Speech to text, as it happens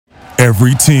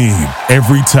Every team,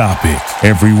 every topic,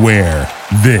 everywhere.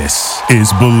 This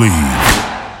is Believe.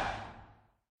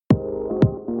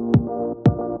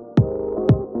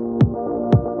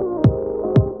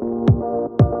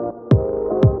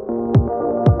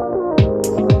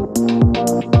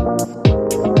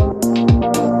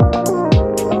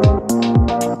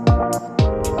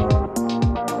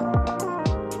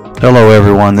 Hello,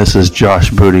 everyone. This is Josh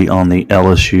Booty on the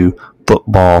LSU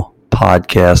Football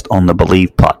Podcast on the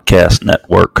Believe Podcast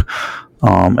Network.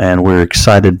 And we're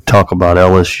excited to talk about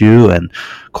LSU and,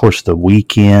 of course, the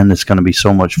weekend. It's going to be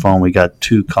so much fun. We got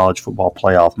 2 college football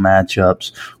playoff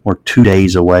matchups. We're 2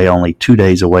 days away, only 2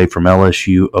 days away from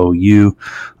LSU OU,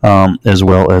 as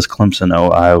well as Clemson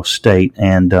Ohio State.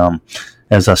 And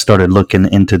as I started looking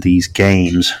into these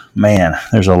games, man,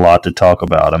 there's a lot to talk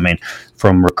about. I mean,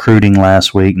 from recruiting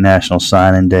last week, National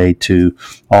Signing Day, to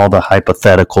all the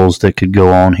hypotheticals that could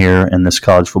go on here in this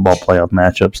college football playoff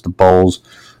matchups, the bowls,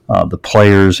 the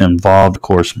players involved. Of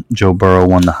course, Joe Burrow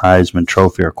won the Heisman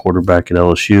Trophy, our quarterback at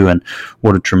LSU, and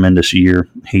what a tremendous year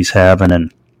he's having.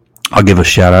 And I'll give a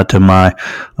shout out to my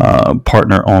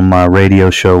partner on my radio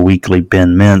show weekly,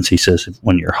 Ben Mintz. He says,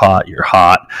 when you're hot, you're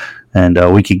hot.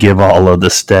 And we could give all of the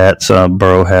stats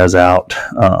Burrow has out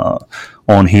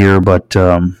on here, but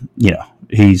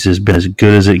he's been as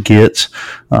good as it gets.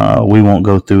 We won't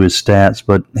go through his stats,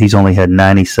 but he's only had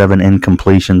 97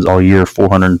 incompletions all year,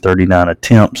 439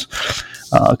 attempts,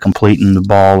 completing the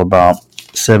ball about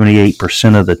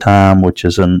 78% of the time, which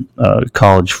is a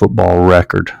college football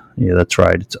record. Yeah, that's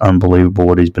right. It's unbelievable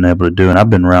what he's been able to do. And I've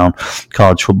been around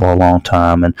college football a long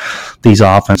time, and these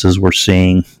offenses we're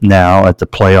seeing now at the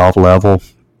playoff level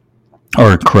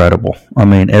are incredible. I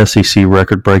mean, SEC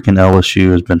record-breaking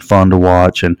LSU has been fun to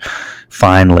watch, and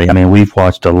finally, I mean, we've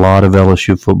watched a lot of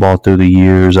LSU football through the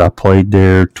years. I played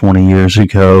there 20 years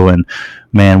ago, and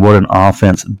man, what an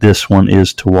offense this one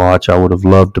is to watch. I would have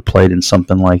loved to play in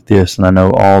something like this, and I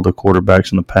know all the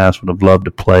quarterbacks in the past would have loved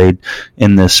to play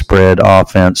in this spread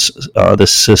offense,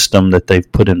 this system that they've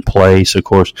put in place. Of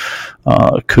course,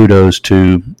 kudos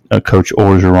to Coach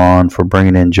Orgeron for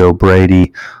bringing in Joe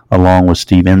Brady along with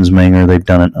Steve Ensminger. They've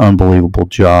done an unbelievable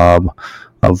job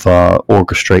of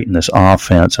orchestrating this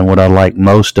offense. And what I like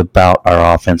most about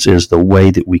our offense is the way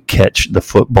that we catch the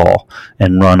football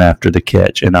and run after the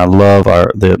catch. And I love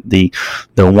the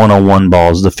one-on-one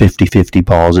balls, the 50-50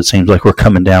 balls. It seems like we're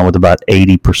coming down with about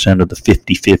 80% of the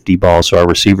 50-50 balls. So our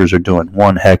receivers are doing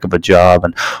one heck of a job.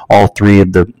 And all 3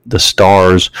 of the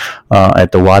stars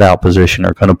at the wideout position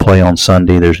are going to play on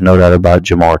Sunday. There's no doubt about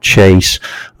Jamar Chase.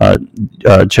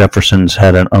 Jefferson's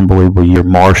had an unbelievable year.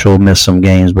 Marshall missed some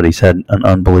games, but he's had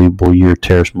an unbelievable year,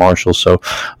 Terrace Marshall. So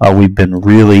we've been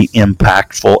really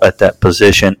impactful at that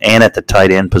position and at the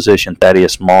tight end position.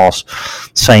 Thaddeus Moss,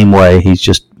 same way. He's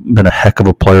just been a heck of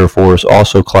a player for us.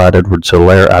 Also, Clyde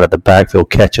Edwards-Helaire out of the backfield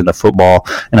catching the football.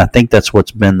 And I think that's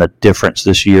what's been the difference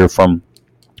this year from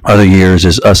other years,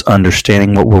 is us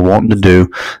understanding what we're wanting to do,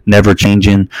 never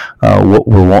changing what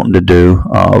we're wanting to do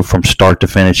from start to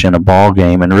finish in a ball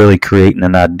game, and really creating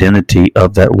an identity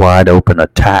of that wide open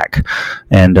attack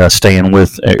and staying on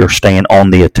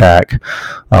the attack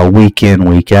week in,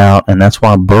 week out. And that's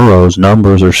why Burrow's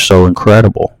numbers are so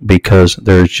incredible, because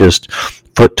there's just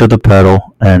foot to the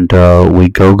pedal, and we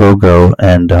go,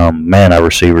 and man, our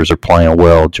receivers are playing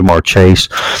well. Jamar Chase,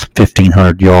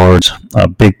 1,500 yards,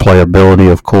 big playability,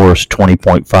 of course,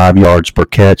 20.5 yards per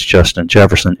catch. Justin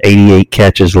Jefferson, 88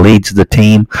 catches, leads the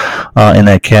team in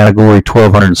that category,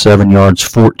 1,207 yards,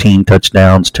 14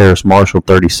 touchdowns. Terrace Marshall,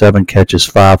 37 catches,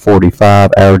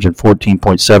 545, averaging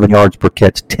 14.7 yards per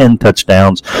catch, 10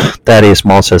 touchdowns. Thaddeus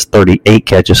Moss has 38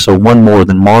 catches, so one more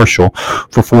than Marshall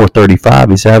for 435.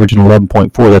 He's averaging 11.4.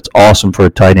 That's awesome for a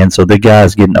tight end. So the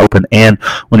guy's getting open, and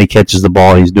when he catches the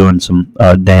ball, he's doing some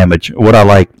damage. What I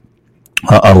like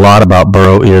a lot about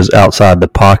Burrow is outside the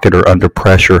pocket or under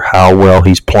pressure, how well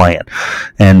he's playing.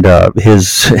 And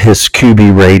his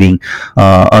QB rating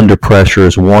under pressure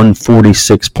is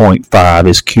 146.5,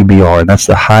 his QBR, and that's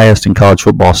the highest in college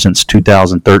football since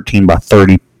 2013 by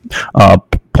 30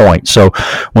 points. So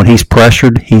when he's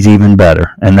pressured, he's even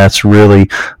better, and that's really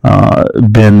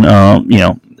been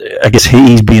I guess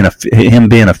him being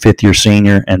a fifth-year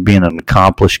senior and being an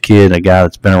accomplished kid, a guy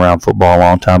that's been around football a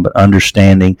long time, but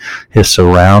understanding his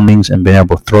surroundings and being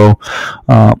able to throw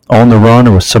on the run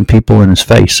or with some people in his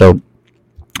face. So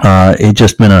It's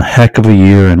just been a heck of a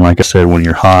year, and like I said, when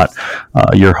you're hot,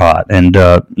 you're hot. And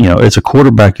as a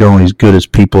quarterback, you're only as good as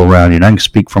people around you. And I can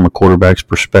speak from a quarterback's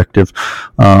perspective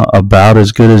about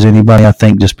as good as anybody, I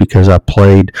think, just because I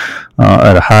played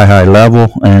at a high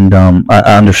level, and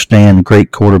I understand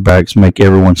great quarterbacks make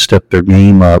everyone step their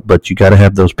game up, but you got to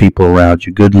have those people around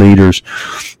you. Good leaders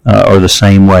are the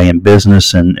same way in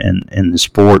business and in the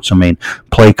sports. I mean,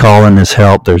 play calling has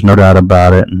helped. There's no doubt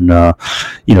about it. And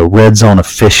red zone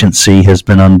efficiency has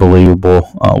been unbelievable.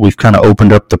 We've kind of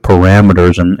opened up the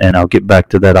parameters, and I'll get back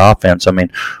to that offense. I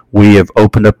mean, we have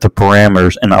opened up the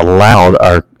parameters and allowed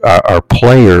our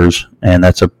players, and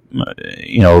that's a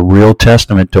real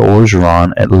testament to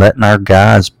Orgeron at letting our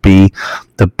guys be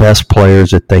the best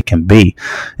players that they can be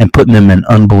and putting them in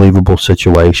unbelievable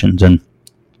situations. And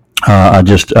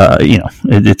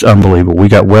it's unbelievable. We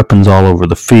got weapons all over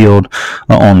the field.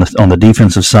 On the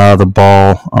defensive side of the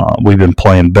ball, we've been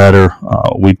playing better.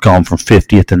 We've gone from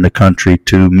 50th in the country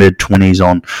to mid-20s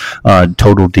on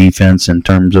total defense in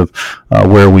terms of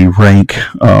where we rank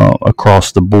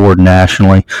across the board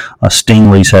nationally.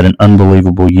 Stingley's had an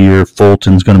unbelievable year.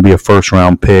 Fulton's going to be a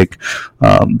first-round pick.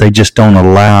 They just don't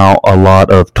allow a lot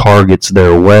of targets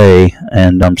their way,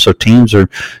 and so teams are,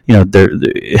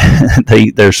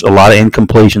 there's a lot of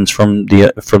incompletions from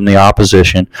the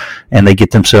opposition, and they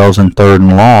get themselves in third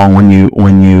and long when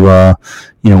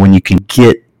you can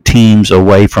get teams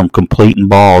away from completing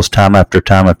balls time after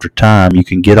time after time. You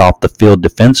can get off the field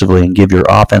defensively and give your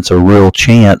offense a real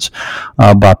chance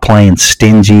by playing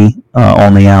stingy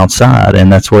on the outside,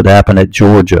 and that's what happened at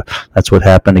Georgia. That's what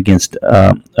happened against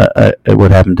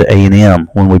what happened to A&M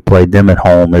when we played them at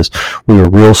home. Is we were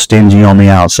real stingy on the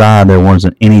outside. There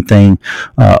wasn't anything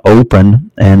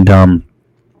open, and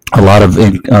a lot of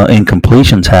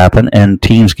incompletions happen, and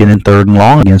teams get in third and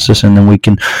long against us, and then we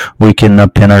can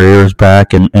pin our ears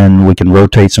back, and we can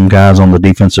rotate some guys on the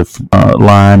defensive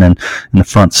line and in the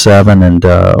front seven, and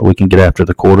we can get after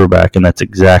the quarterback, and that's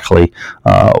exactly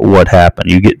what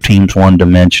happened. You get teams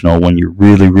one-dimensional when you're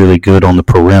really, really good on the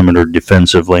perimeter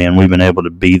defensively, and we've been able to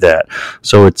be that.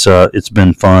 So it's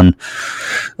been fun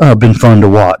to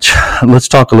watch. Let's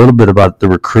talk a little bit about the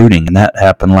recruiting, and that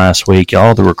happened last week.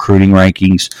 All the recruiting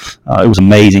rankings. It was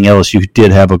amazing. LSU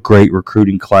did have a great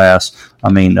recruiting class.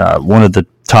 I mean, one of the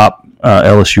top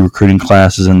LSU recruiting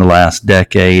classes in the last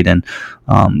decade, and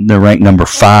they're ranked number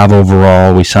 5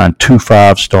 overall. We signed 2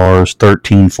 5-stars,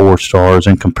 13 4-stars.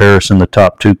 In comparison, the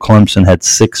top 2, Clemson, had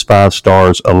 6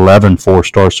 5-stars, 11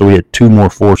 4-stars. So we had 2 more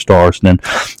 4-stars than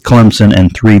Clemson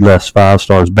and 3 less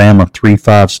 5-stars. Bama, 3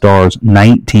 5-stars,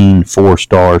 19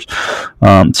 4-stars.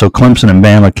 So Clemson and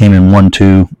Bama came in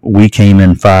 1-2. We came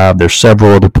in 5. There's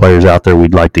several other players out there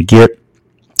we'd like to get.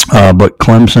 But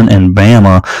Clemson and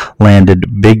Bama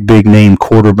landed big name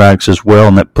quarterbacks as well,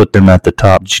 and that put them at the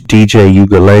top. DJ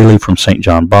Uiagalelei from St.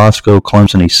 John Bosco,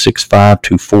 Clemson. He's 6'5",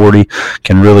 240,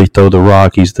 can really throw the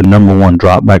rock. He's the number 1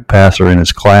 drop-back passer in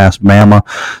his class. Bama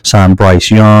signed Bryce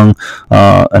Young,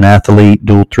 an athlete,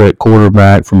 dual-threat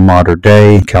quarterback from Mater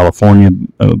Dei, California.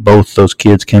 Both those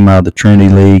kids came out of the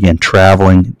Trinity League and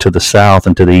traveling to the South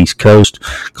and to the East Coast.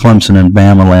 Clemson and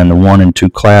Bama land the 1 and 2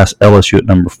 class. LSU at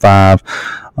number 5.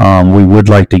 We would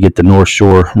like to get the North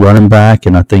Shore running back,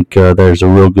 and I think there's a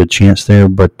real good chance there,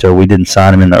 but we didn't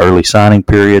sign him in the early signing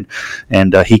period,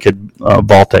 and he could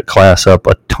vault that class up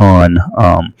a ton.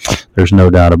 There's no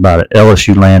doubt about it.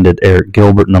 LSU landed Eric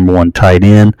Gilbert, number 1 tight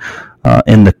end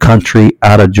in the country,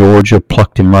 out of Georgia,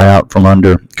 plucked him right out from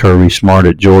under Kirby Smart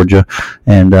at Georgia,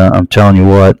 and I'm telling you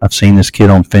what, I've seen this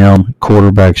kid on film,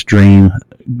 quarterback's dream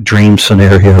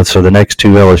scenario. So the next 2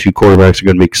 LSU quarterbacks are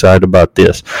going to be excited about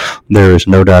this. There is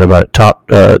no doubt about it.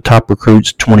 Top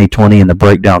recruits 2020 in the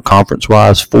breakdown conference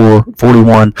wise.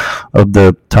 41 of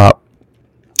the top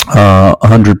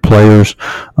 100 players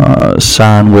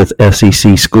signed with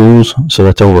SEC schools. So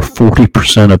that's over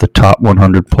 40% of the top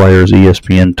 100 players.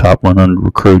 ESPN top 100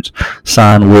 recruits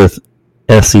signed with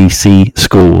SEC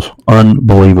schools.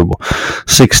 Unbelievable.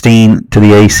 16 to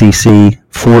the ACC,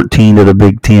 14 to the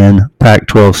Big Ten,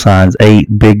 Pac-12 signs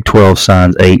 8, Big 12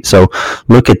 signs 8. So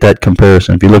look at that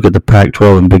comparison. If you look at the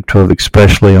Pac-12 and Big 12,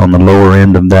 especially on the lower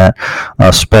end of that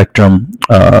spectrum,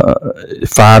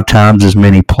 5 times as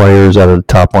many players out of the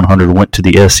top 100 went to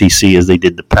the SEC as they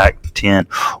did the Pac-10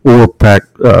 or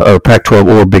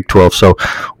Pac-12 or Big 12. So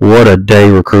what a day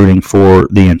recruiting for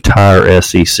the entire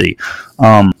SEC.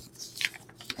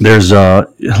 There's,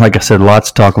 like I said,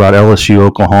 lots to talk about. LSU,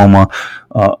 Oklahoma.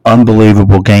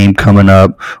 Unbelievable game coming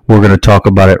up. We're going to talk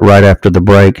about it right after the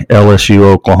break. LSU,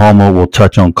 Oklahoma. We'll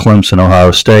touch on Clemson,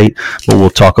 Ohio State. But we'll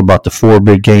talk about the 4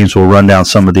 big games. We'll run down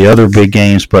some of the other big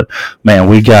games. But man,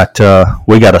 we got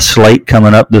a slate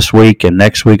coming up this week and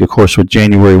next week, of course, with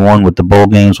January 1 with the bowl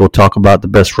games. We'll talk about the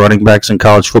best running backs in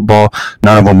college football.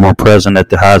 None of them were present at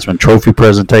the Heisman Trophy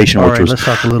presentation, which was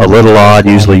a little odd.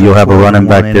 Usually you'll have a running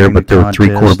back there, but there were 3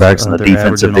 quarterbacks in the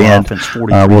defensive end.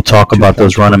 We'll talk about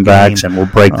those running backs, and we'll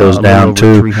break those down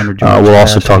too. We'll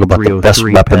also talk about the best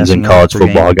weapons in college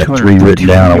football. I got 3 written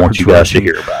down. I want you guys to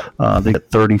hear about it. They got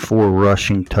 34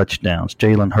 rushing touchdowns.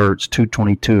 Jalen Hurts,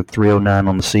 222 of 309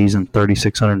 on the season,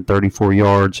 3,634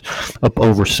 yards, up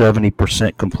over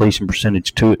 70% completion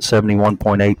percentage to it,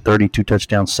 71.8, 32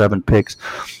 touchdowns, 7 picks.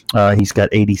 He's got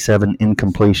 87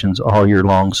 incompletions all year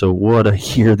long, so what a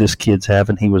year this kid's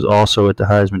having. He was also at the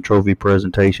Heisman Trophy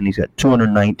presentation. He's got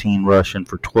 219 rushing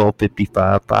for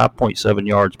 1,255, 5.7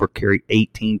 yards per carry,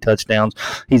 18 touchdowns.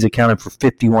 He's accounted for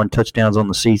 51 touchdowns on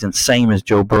the season, same as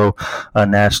Joe Burrow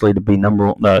nationally,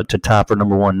 to tie for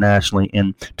number 1 nationally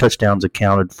in touchdowns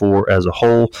accounted for as a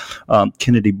whole.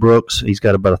 Kennedy Brooks, he's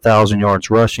got about 1,000 yards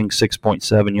rushing,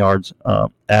 6.7 yards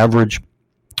average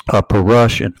per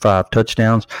rush, and 5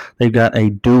 touchdowns. They've got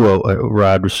a duo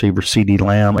wide receiver, CeeDee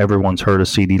Lamb. Everyone's heard of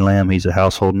CeeDee Lamb. He's a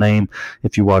household name.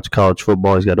 If you watch college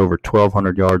football, he's got over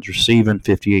 1,200 yards receiving,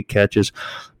 58 catches.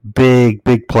 Big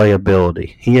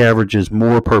playability. He averages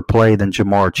more per play than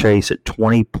Jamar Chase at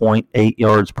 20.8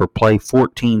 yards per play,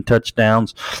 14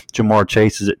 touchdowns. Jamar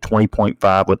Chase is at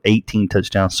 20.5 with 18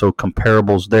 touchdowns, so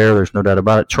comparables there. There's no doubt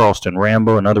about it. Charleston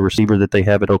Rambo, another receiver that they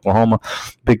have at Oklahoma,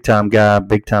 big-time guy,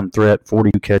 big-time threat,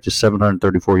 42 catches,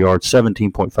 734 yards,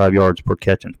 17.5 yards per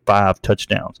catch, and 5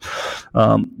 touchdowns.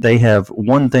 They have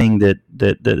one thing that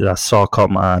I saw caught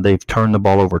my eye. They've turned the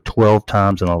ball over 12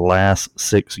 times in the last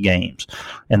 6 games.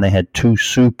 And they had 2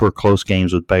 super close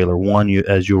games with Baylor. One,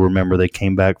 as you'll remember, they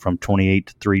came back from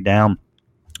 28-3 down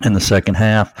in the second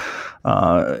half.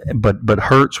 But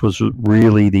Hurts was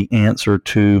really the answer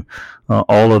to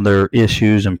all of their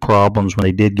issues and problems when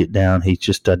they did get down. He's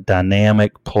just a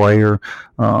dynamic player.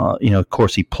 Of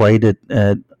course, he played at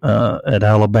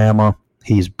Alabama.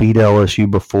 He's beat LSU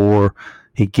before.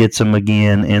 He gets them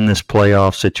again in this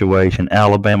playoff situation.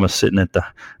 Alabama's sitting at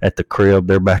the crib.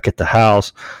 They're back at the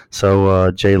house.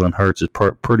 So Jalen Hurts is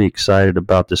pretty excited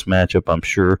about this matchup, I'm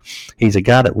sure. He's a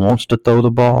guy that wants to throw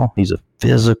the ball. He's a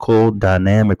physical,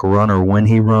 dynamic runner when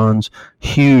he runs.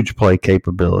 Huge play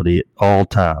capability at all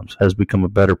times. Has become a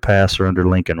better passer under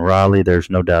Lincoln Riley. There's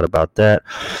no doubt about that.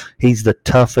 He's the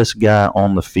toughest guy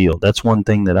on the field. That's one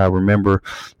thing that I remember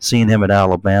seeing him at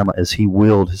Alabama, as he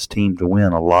willed his team to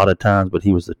win a lot of times, but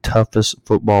he was the toughest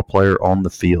football player on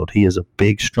the field. He is a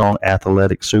big, strong,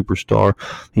 athletic superstar.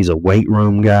 He's a weight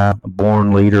room guy, a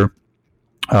born leader.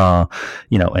 LSU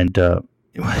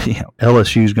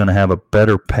is going to have a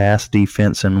better pass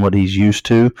defense than what he's used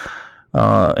to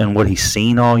and what he's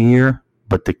seen all year,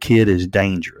 but the kid is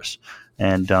dangerous.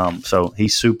 And so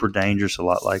he's super dangerous, a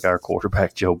lot like our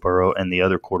quarterback Joe Burrow and the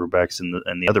other quarterbacks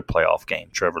in the other playoff game,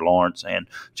 Trevor Lawrence and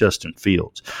Justin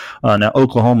Fields. Now,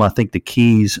 Oklahoma, I think the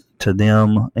keys to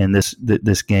them in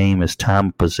this game is time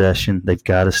of possession. They've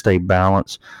got to stay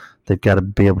balanced. They've got to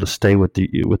be able to stay with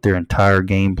their entire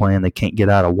game plan. They can't get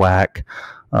out of whack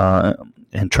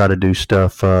and try to do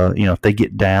stuff. If they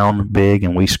get down big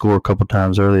and we score a couple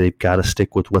times early, they've got to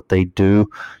stick with what they do.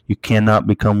 You cannot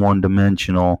become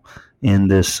one-dimensional in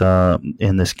this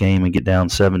game and get down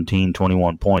 17,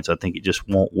 21 points. I think it just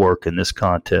won't work in this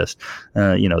contest.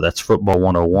 That's football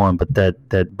 101, but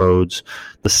that bodes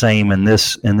the same in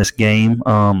this game.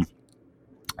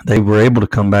 They were able to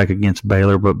come back against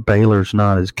Baylor, but Baylor's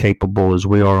not as capable as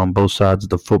we are on both sides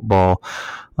of the football.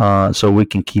 So we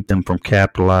can keep them from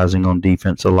capitalizing on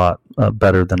defense a lot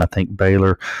better than I think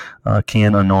Baylor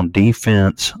can. And on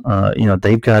defense,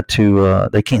 they've got to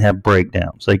they can't have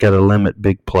breakdowns. They got to limit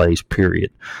big plays, period.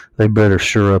 They better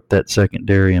shore up that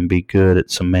secondary and be good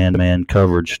at some man-to-man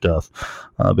coverage stuff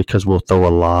because we'll throw a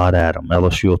lot at them.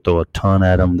 LSU will throw a ton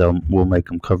at them. We'll make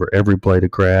them cover every blade of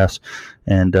grass,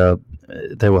 and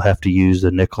they will have to use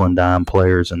the nickel and dime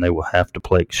players, and they will have to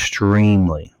play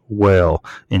extremely well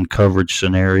in coverage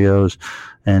scenarios.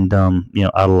 And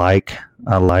I like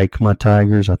my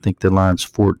Tigers. I think the line's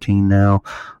 14 now.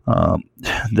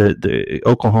 The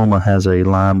Oklahoma has a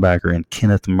linebacker in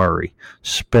Kenneth Murray.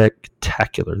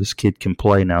 Spectacular. This kid can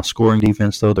play. Now, scoring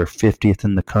defense, though, they're 50th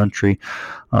in the country.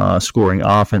 Scoring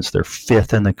offense, they're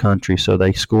 5th in the country, so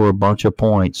they score a bunch of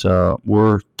points.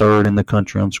 We're 3rd in the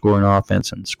country on scoring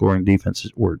offense, and scoring defense,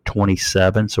 we're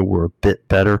 27, so we're a bit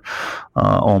better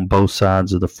on both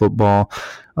sides of the football.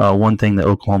 One thing that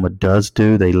Oklahoma does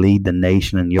do, they lead the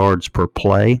nation in yards per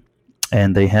play,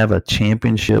 and they have a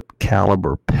championship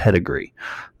caliber pedigree.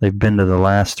 They've been to the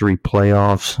last 3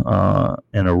 playoffs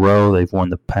in a row. They've won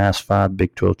the past 5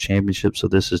 Big 12 championships, so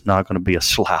this is not going to be a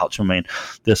slouch. I mean,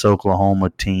 this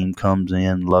Oklahoma team comes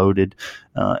in loaded,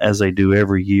 as they do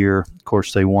every year. Of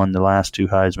course, they won the last 2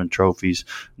 Heisman trophies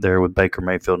there with Baker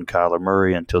Mayfield and Kyler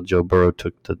Murray until Joe Burrow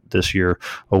took this year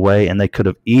away, and they could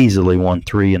have easily won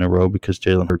 3 in a row because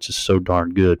Jalen Hurts is so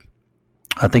darn good.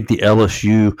 I think the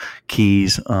LSU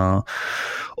keys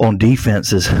on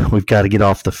defense is we've got to get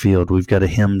off the field. We've got to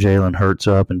hem Jalen Hurts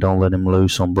up and don't let him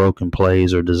loose on broken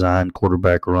plays or design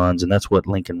quarterback runs. And that's what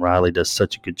Lincoln Riley does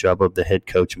such a good job of, the head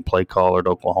coach and play caller at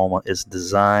Oklahoma, is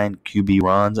design QB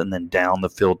runs and then down the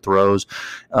field throws,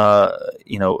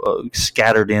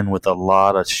 scattered in with a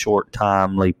lot of short,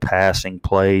 timely passing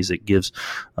plays. It gives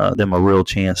them a real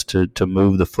chance to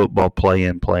move the football play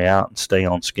in, play out, and stay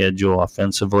on schedule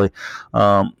offensively.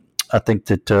 I think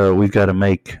that we've got to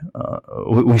make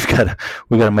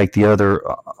the other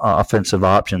offensive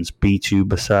options beat you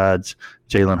besides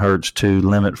Jalen Hurts to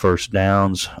limit first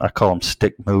downs. I call them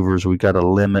stick movers. We've got to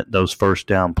limit those first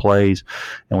down plays,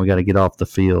 and we got to get off the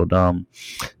field. I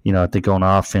think on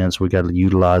offense we got to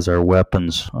utilize our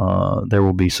weapons. There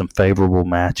will be some favorable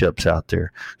matchups out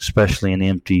there, especially in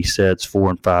empty sets,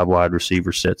 4 and 5 wide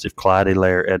receiver sets. If Clyde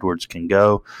Edwards-Helaire can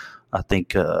go, I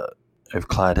think. If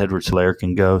Clyde Edwards-Helaire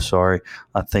can go,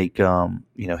 I think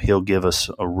he'll give us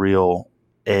a real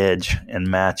edge in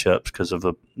matchups because of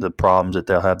the problems that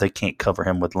they'll have. They can't cover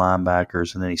him with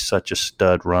linebackers, and then he's such a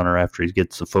stud runner after he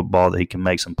gets the football that he can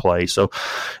make some plays. So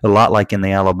a lot like in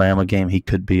the Alabama game, he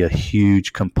could be a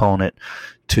huge component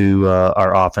to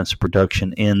our offensive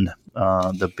production in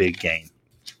the big game.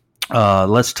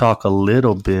 Let's talk a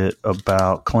little bit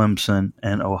about Clemson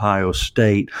and Ohio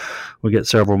State. We got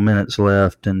several minutes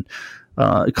left, and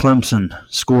Clemson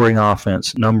scoring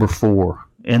offense number 4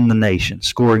 in the nation,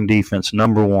 scoring defense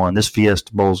number 1. This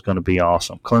Fiesta Bowl is going to be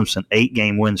awesome. Clemson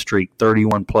 8-game win streak,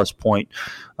 31-plus point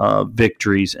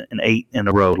victories, and 8 in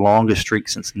a row, longest streak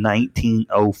since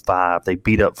 1905. They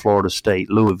beat up Florida State,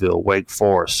 Louisville, Wake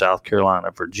Forest, South Carolina,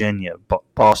 Virginia,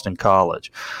 Boston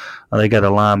College. They got a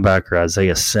linebacker,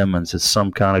 Isaiah Simmons, is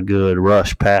some kind of good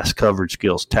rush, pass coverage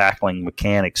skills, tackling,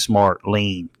 mechanics, smart,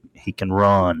 lean. He can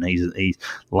run. He's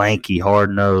lanky,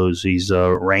 hard-nosed. He's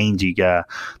a rangy guy.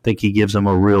 I think he gives them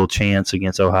a real chance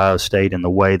against Ohio State in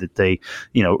the way that they,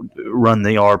 run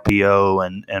the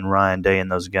RPO and Ryan Day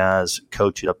and those guys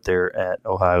coach it up there at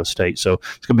Ohio State. So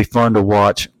it's going to be fun to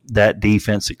watch that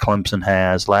defense that Clemson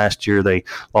has. Last year they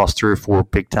lost 3 or 4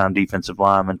 big-time defensive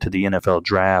linemen to the NFL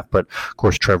draft, but, of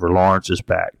course, Trevor Lawrence is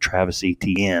back. Travis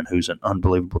Etienne, who's an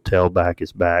unbelievable tailback,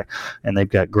 is back, and they've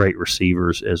got great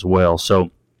receivers as well.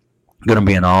 So going to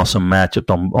be an awesome matchup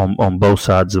on both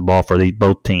sides of the ball for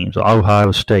both teams.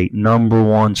 Ohio State, number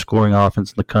 1 scoring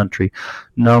offense in the country,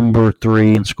 number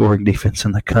 3 in scoring defense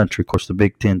in the country. Of course, the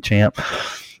Big Ten champ.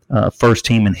 First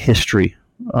team in history,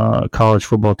 college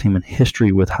football team in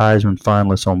history with Heisman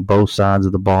finalists on both sides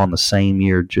of the ball in the same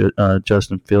year.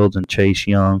 Justin Fields and Chase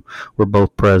Young were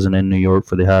both present in New York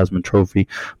for the Heisman Trophy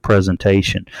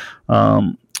presentation.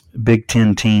 Big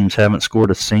Ten teams haven't scored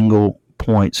a single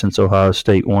point since Ohio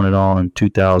State won it all in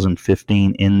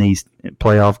 2015 in these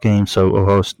playoff games. So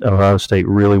Ohio State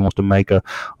really wants to make a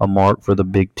mark for the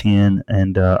Big Ten,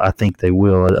 and I think they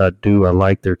will. I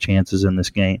like their chances in this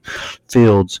game.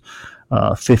 Fields,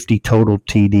 50 total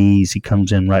TDs. He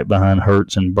comes in right behind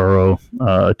Hurts and Burrow,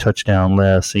 a touchdown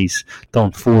less. He's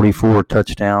thrown 44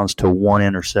 touchdowns to 1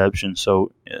 interception.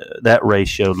 So that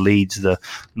ratio leads the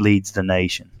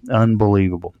nation.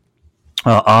 Unbelievable.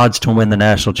 Odds to win the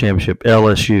national championship: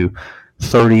 LSU,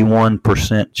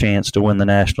 31% chance to win the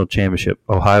national championship.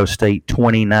 Ohio State,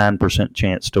 29%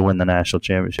 chance to win the national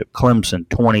championship. Clemson,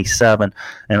 27%,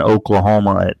 and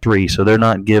Oklahoma at 3%. So they're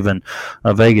not giving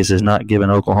Vegas is not giving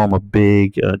Oklahoma a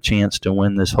big chance to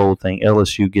win this whole thing.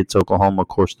 LSU gets Oklahoma, of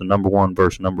course, the number 1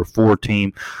 versus number 4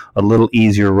 team. A little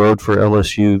easier road for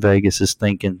LSU. Vegas is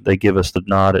thinking they give us the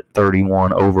nod at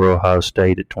 31 over Ohio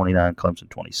State at 29, Clemson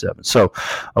 27. So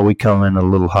we come in a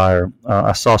little higher.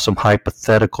 I saw some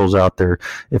hypotheticals out there there.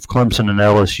 If Clemson and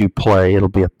LSU play, it'll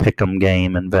be a pick'em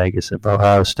game in Vegas. If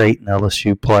Ohio State and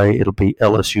LSU play, it'll be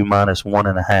LSU minus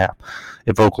 1.5.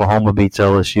 If Oklahoma beats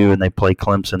LSU and they play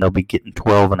Clemson, they'll be getting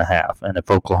 12.5. And if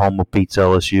Oklahoma beats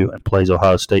LSU and plays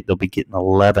Ohio State, they'll be getting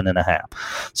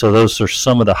 11.5. So those are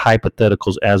some of the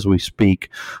hypotheticals as we speak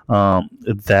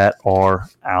that are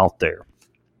out there.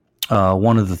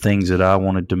 One of the things that I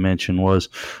wanted to mention was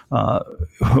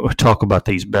talk about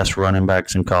these best running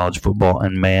backs in college football.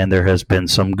 And, man, there has been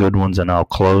some good ones, and I'll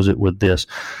close it with this.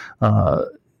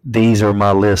 These are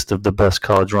my list of the best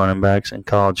college running backs in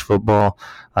college football.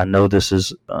 I know this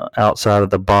is outside of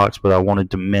the box, but I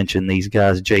wanted to mention these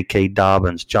guys: J.K.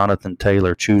 Dobbins, Jonathan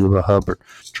Taylor, Chuba Hubbard,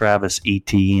 Travis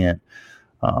Etienne,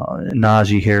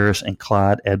 Najee Harris, and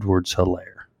Clyde Edwards-Helaire.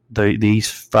 These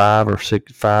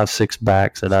six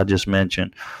backs that I just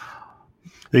mentioned,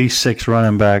 these 6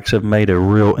 running backs have made a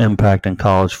real impact in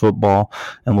college football,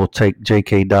 and we'll take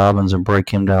J.K. Dobbins and break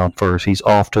him down first. He's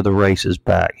off to the races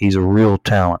back. He's a real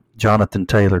talent. Jonathan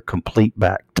Taylor, complete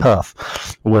back,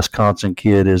 tough. The Wisconsin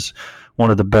kid is one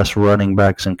of the best running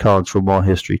backs in college football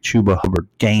history. Chuba Hubbard,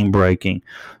 game-breaking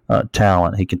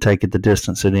talent. He can take it the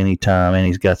distance at any time, and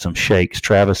he's got some shakes.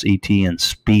 Travis Etienne,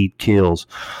 speed kills.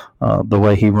 The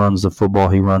way he runs the football,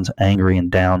 he runs angry and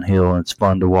downhill, and it's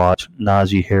fun to watch.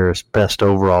 Najee Harris, best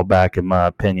overall back in my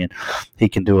opinion. He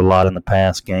can do a lot in the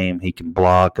pass game. He can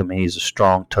block. I mean, he's a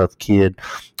strong, tough kid.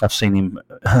 I've seen him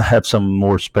have some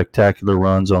more spectacular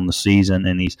runs on the season,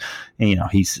 and he's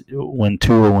when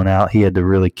Tua went out, he had to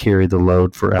really carry the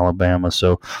load for Alabama.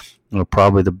 So,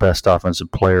 probably the best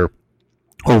offensive player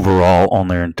overall on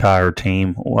their entire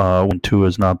team when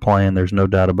Tua's not playing. There's no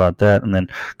doubt about that. And then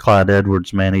Clyde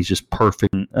Edwards, man, he's just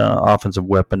perfect offensive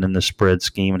weapon in the spread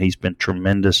scheme, and he's been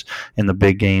tremendous in the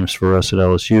big games for us at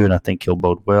LSU, and I think he'll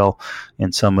bode well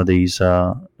in some of these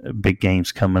big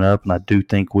games coming up. And I do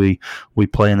think we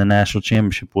play in the national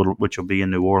championship, which will be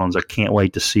in New Orleans. I can't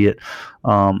wait to see it.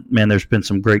 Man, there's been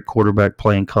some great quarterback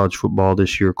play in college football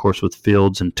this year, of course, with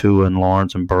Fields and Tua and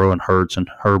Lawrence and Burrow and Hurts and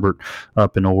Herbert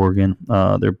up in Oregon.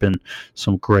 There have been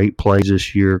some great plays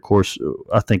this year. Of course,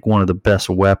 I think one of the best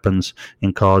weapons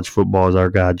in college football is our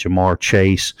guy Jamar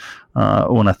Chase.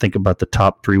 When I think about the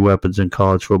top 3 weapons in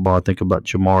college football, I think about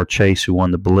Jamar Chase, who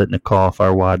won the Biletnikoff,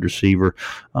 our wide receiver,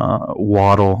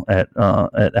 Waddle at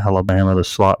Alabama, the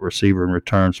slot receiver and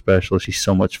return specialist. He's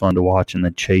so much fun to watch. And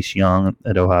then Chase Young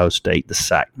at Ohio State, the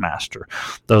sack master.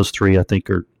 Those 3, I think,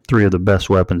 are 3 of the best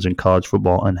weapons in college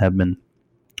football and have been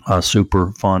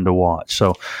super fun to watch.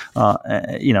 So, I'm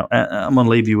going to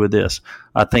leave you with this.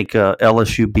 I think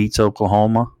LSU beats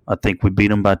Oklahoma. I think we beat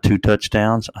them by 2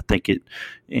 touchdowns. I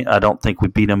don't think we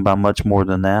beat them by much more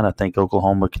than that. I think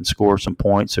Oklahoma can score some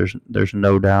points. There's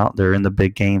no doubt. They're in the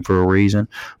big game for a reason.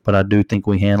 But I do think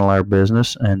we handle our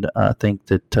business, and I think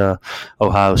that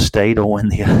Ohio State will win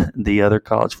the other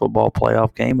college football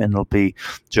playoff game, and it'll be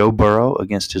Joe Burrow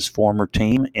against his former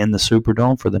team in the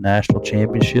Superdome for the national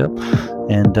championship.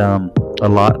 And a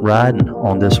lot riding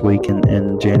on this week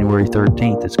in January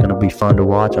 13th. It's going to be fun to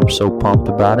watch. I'm so pumped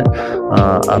about it.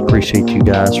 I appreciate you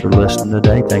guys for listening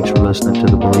today. Thanks for listening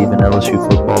to the Believe in LSU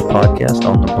Football podcast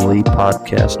on the Believe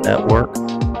Podcast Network.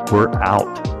 We're out.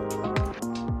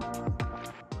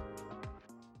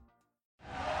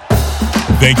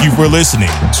 Thank you for listening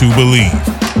to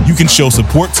Believe. You can show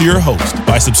support to your host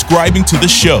by subscribing to the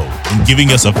show and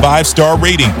giving us a 5-star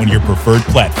rating on your preferred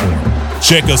platform.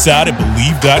 Check us out at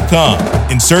Believe.com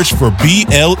and search for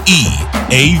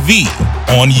BLEAV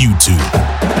on YouTube.